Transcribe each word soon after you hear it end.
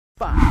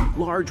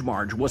Large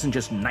Marge wasn't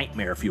just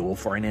nightmare fuel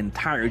for an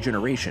entire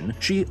generation,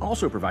 she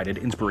also provided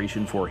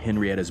inspiration for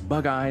Henrietta's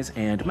bug eyes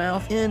and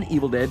mouth in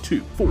Evil Dead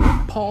 2.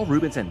 4. Paul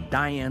Reubens and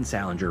Diane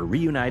Salinger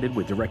reunited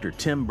with director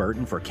Tim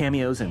Burton for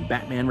cameos in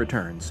Batman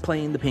Returns,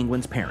 playing the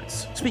Penguin's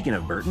parents. Speaking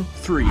of Burton.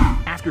 3.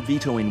 After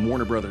vetoing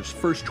Warner Brothers'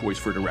 first choice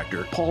for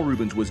director, Paul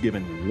Reubens was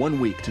given 1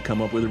 week to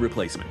come up with a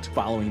replacement.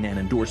 Following an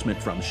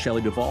endorsement from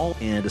Shelley Duvall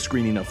and a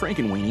screening of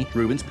Frankenweenie,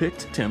 Reubens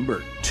picked Tim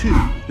Burton. 2.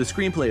 The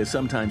screenplay is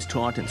sometimes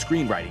taught in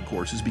screenwriting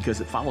courses because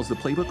it follows the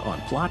playbook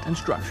on plot and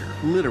structure.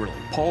 Literally,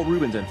 Paul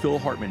Reubens and Phil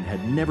Hartman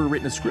had never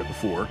written a script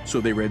before, so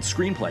they read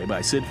Screenplay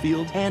by Syd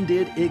Field and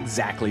did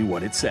exactly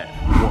what it said.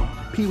 1.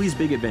 Pee-wee's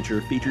Big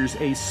Adventure features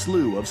a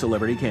slew of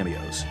celebrity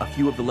cameos. A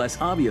few of the less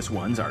obvious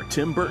ones are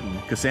Tim Burton,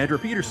 Cassandra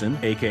Peterson,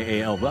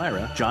 aka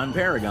Elvira, John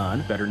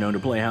Paragon, better known to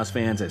Playhouse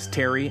fans as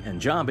Terry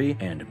and Jambi,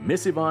 and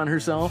Miss Yvonne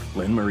herself,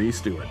 Lynn Marie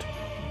Stewart.